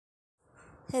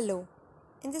Hello,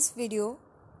 in this video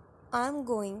I am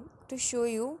going to show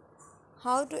you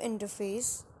how to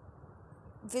interface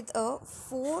with a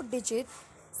 4-digit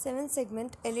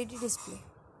 7-segment LED display.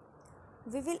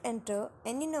 We will enter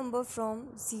any number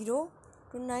from 0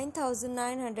 to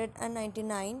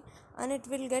 9999 and it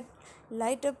will get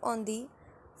light up on the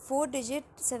 4-digit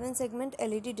 7-segment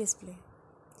LED display.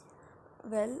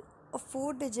 Well, a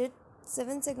 4-digit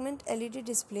 7-segment LED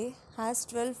display has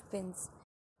 12 pins.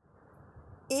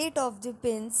 8 of the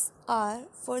pins are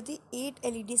for the 8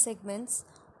 LED segments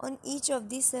on each of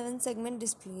the 7-segment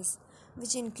displays,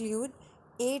 which include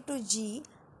A to G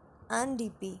and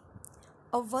DP.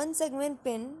 A 1-segment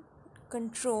pin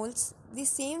controls the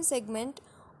same segment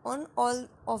on all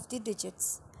of the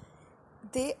digits.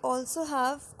 They also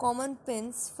have common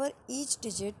pins for each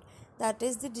digit, that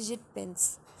is the digit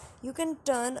pins. You can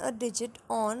turn a digit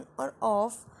on or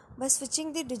off by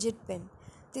switching the digit pin.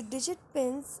 The digit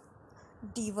pins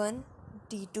D1,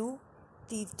 D2,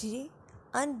 D3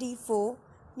 and D4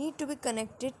 need to be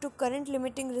connected to current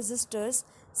limiting resistors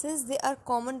since they are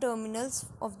common terminals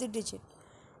of the digit.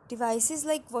 Devices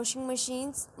like washing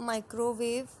machines,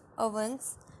 microwave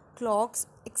ovens, clocks,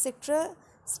 etc.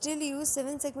 still use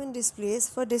 7-segment displays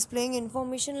for displaying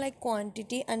information like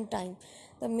quantity and time.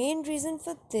 The main reason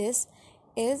for this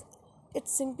is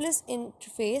its simplest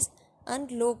interface and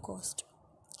low cost.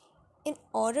 In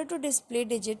order to display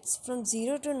digits from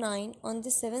 0 to 9 on the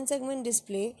 7-segment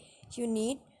display, you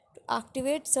need to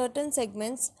activate certain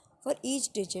segments for each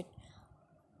digit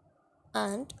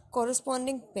and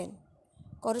corresponding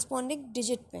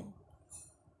digit pin.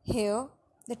 Here,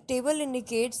 the table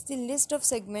indicates the list of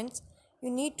segments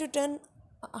you need to turn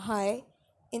high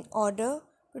in order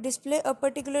to display a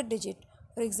particular digit.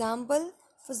 For example,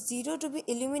 for 0 to be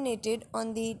illuminated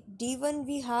on the D1,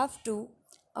 we have to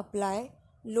apply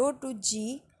low to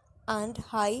G and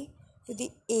high to the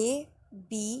A,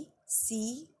 B,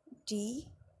 C, D,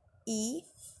 E,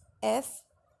 F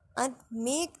and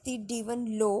make the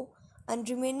D1 low and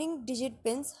remaining digit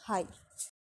pins high.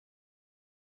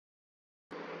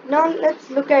 Now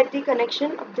let's look at the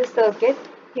connection of the circuit.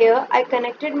 Here I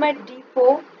connected my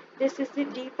D4, this is the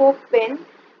D4 pin,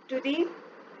 to the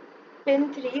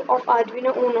pin 3 of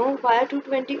Arduino Uno via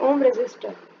 220 ohm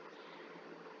resistor.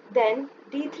 Then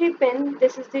D3 pin,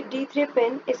 this is the D3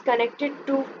 pin, is connected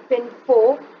to pin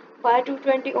 4 via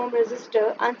 220 ohm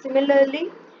resistor, and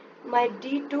similarly my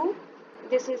D2,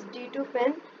 this is D2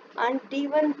 pin, and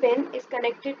D1 pin is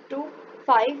connected to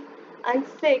 5 and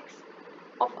 6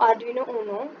 of Arduino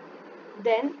Uno.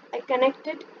 Then I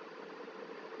connected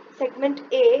segment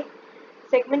A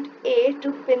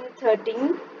to pin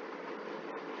 13,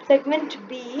 segment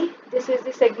B, this is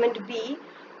the segment B,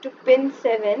 to pin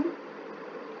 7,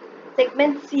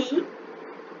 segment C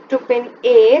to pin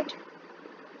 8,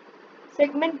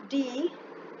 segment D,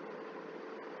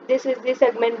 this is the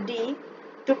segment D,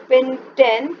 to pin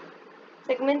 10,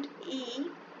 segment E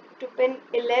to pin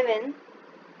 11,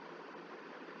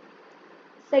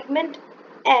 segment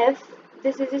F,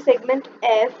 this is the segment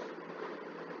F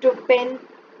to pin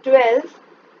 12,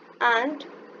 and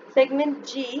segment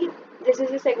G, this is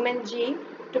the segment G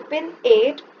to pin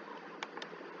 8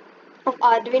 of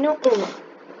Arduino Uno.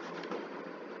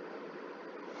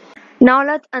 Now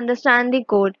let's understand the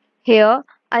code. Here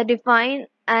I define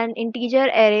an integer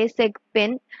array seg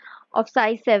pin of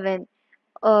size 7.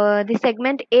 The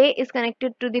segment A is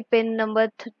connected to the pin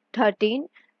number 13,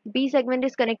 B segment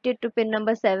is connected to pin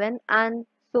number 7 and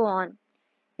so on.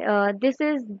 This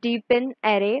is D pin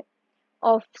array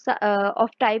of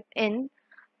type n.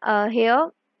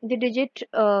 Here the digit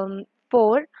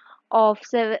 4 of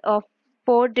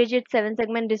 4-digit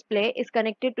 7-segment display is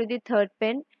connected to the third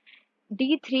pin.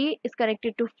 D3 is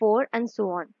connected to 4 and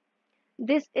so on.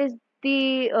 This is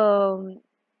the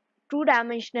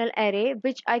two-dimensional array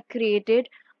which I created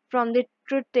from the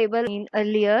truth table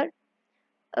earlier.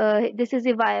 This is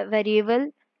a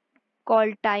variable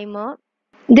called timer.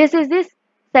 This is this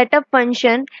setup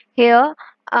function. Here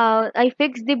I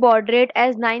fixed the baud rate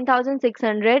as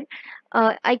 9600.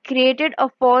 I created a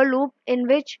for loop in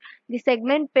which the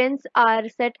segment pins are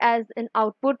set as an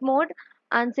output mode,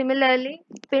 and similarly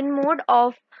pin mode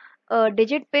of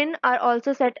digit pin are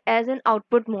also set as an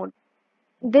output mode.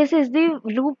 This is the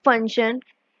loop function,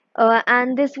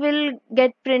 and this will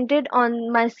get printed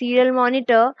on my serial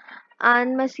monitor,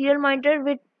 and my serial monitor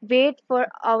will wait for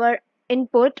our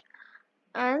input,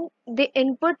 and the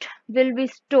input will be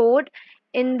stored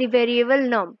in the variable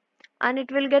num, and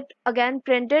it will get again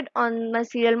printed on my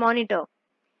serial monitor.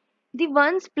 The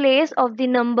ones place of the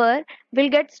number will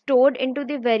get stored into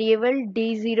the variable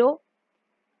D0.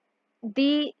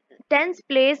 The tens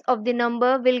place of the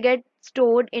number will get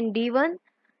stored in D1,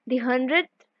 the 100th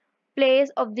place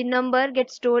of the number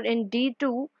gets stored in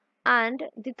D2, and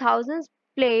the 1000th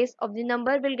place of the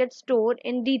number will get stored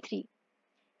in D3.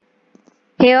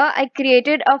 Here I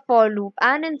created a for loop,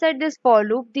 and inside this for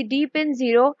loop the D pin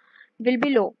 0 will be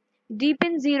low. D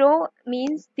pin 0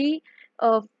 means the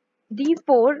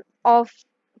D4 of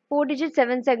 4-digit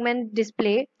 7-segment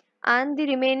display, and the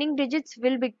remaining digits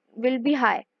will be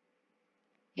high.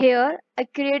 Here I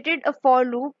created a for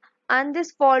loop, and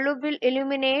this for loop will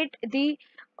illuminate the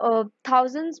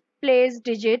thousands place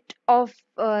digit of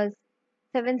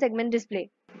 7-segment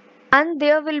display, and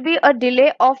there will be a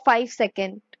delay of 5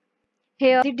 seconds.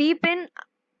 Here the D pin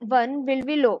 1 will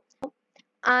be low,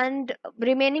 and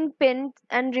remaining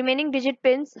digit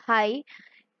pins high,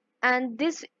 and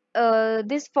this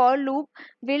for loop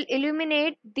will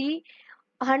illuminate the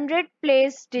 100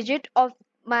 place digit of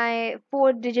my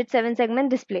 4-digit 7-segment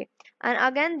display, and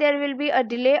again there will be a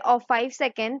delay of 5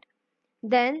 seconds.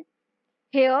 Then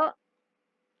here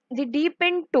the D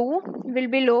pin 2 will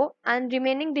be low and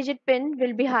remaining digit pin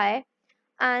will be high,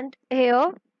 and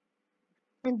here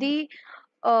the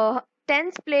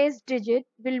 10th place digit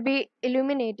will be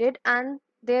illuminated, and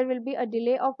there will be a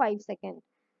delay of 5 seconds.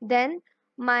 Then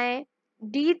my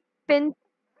D pin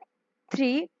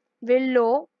 3 will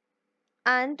low,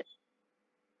 and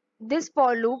this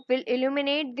for loop will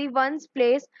illuminate the ones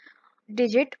place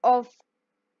digit of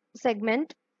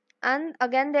segment, and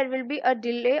again there will be a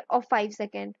delay of 5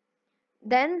 seconds.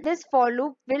 Then this for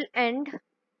loop will end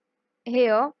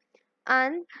here,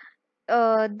 and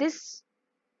this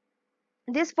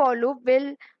for loop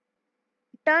will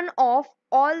turn off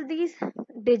all these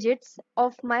digits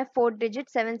of my 4-digit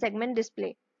 7-segment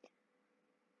display,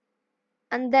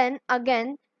 and then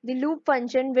again the loop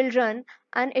function will run,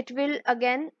 and it will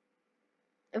again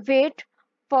wait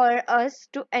for us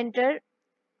to enter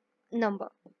number.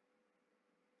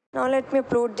 Now let me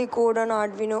upload the code on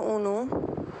Arduino Uno.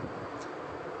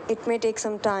 It may take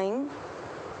some time.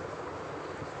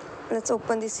 Let's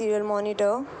open the serial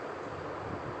monitor,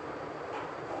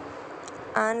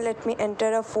 and let me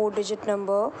enter a 4-digit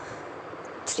number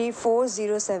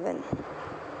 3407.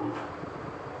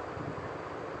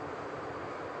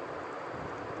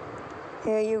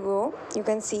 Here you go, you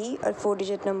can see a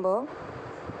 4-digit number.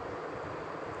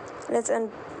 Let's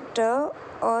enter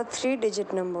a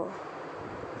 3-digit number.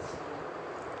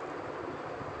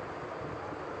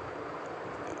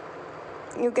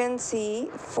 You can see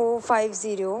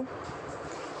 450.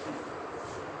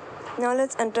 Now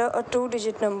let's enter a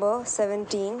 2-digit number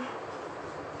 17.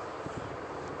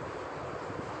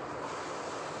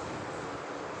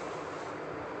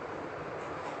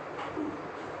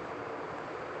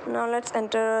 Now let's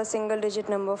enter a single digit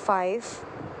number 5.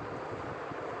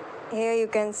 Here you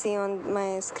can see on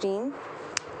my screen.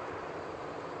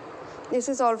 This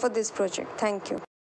is all for this project. Thank you.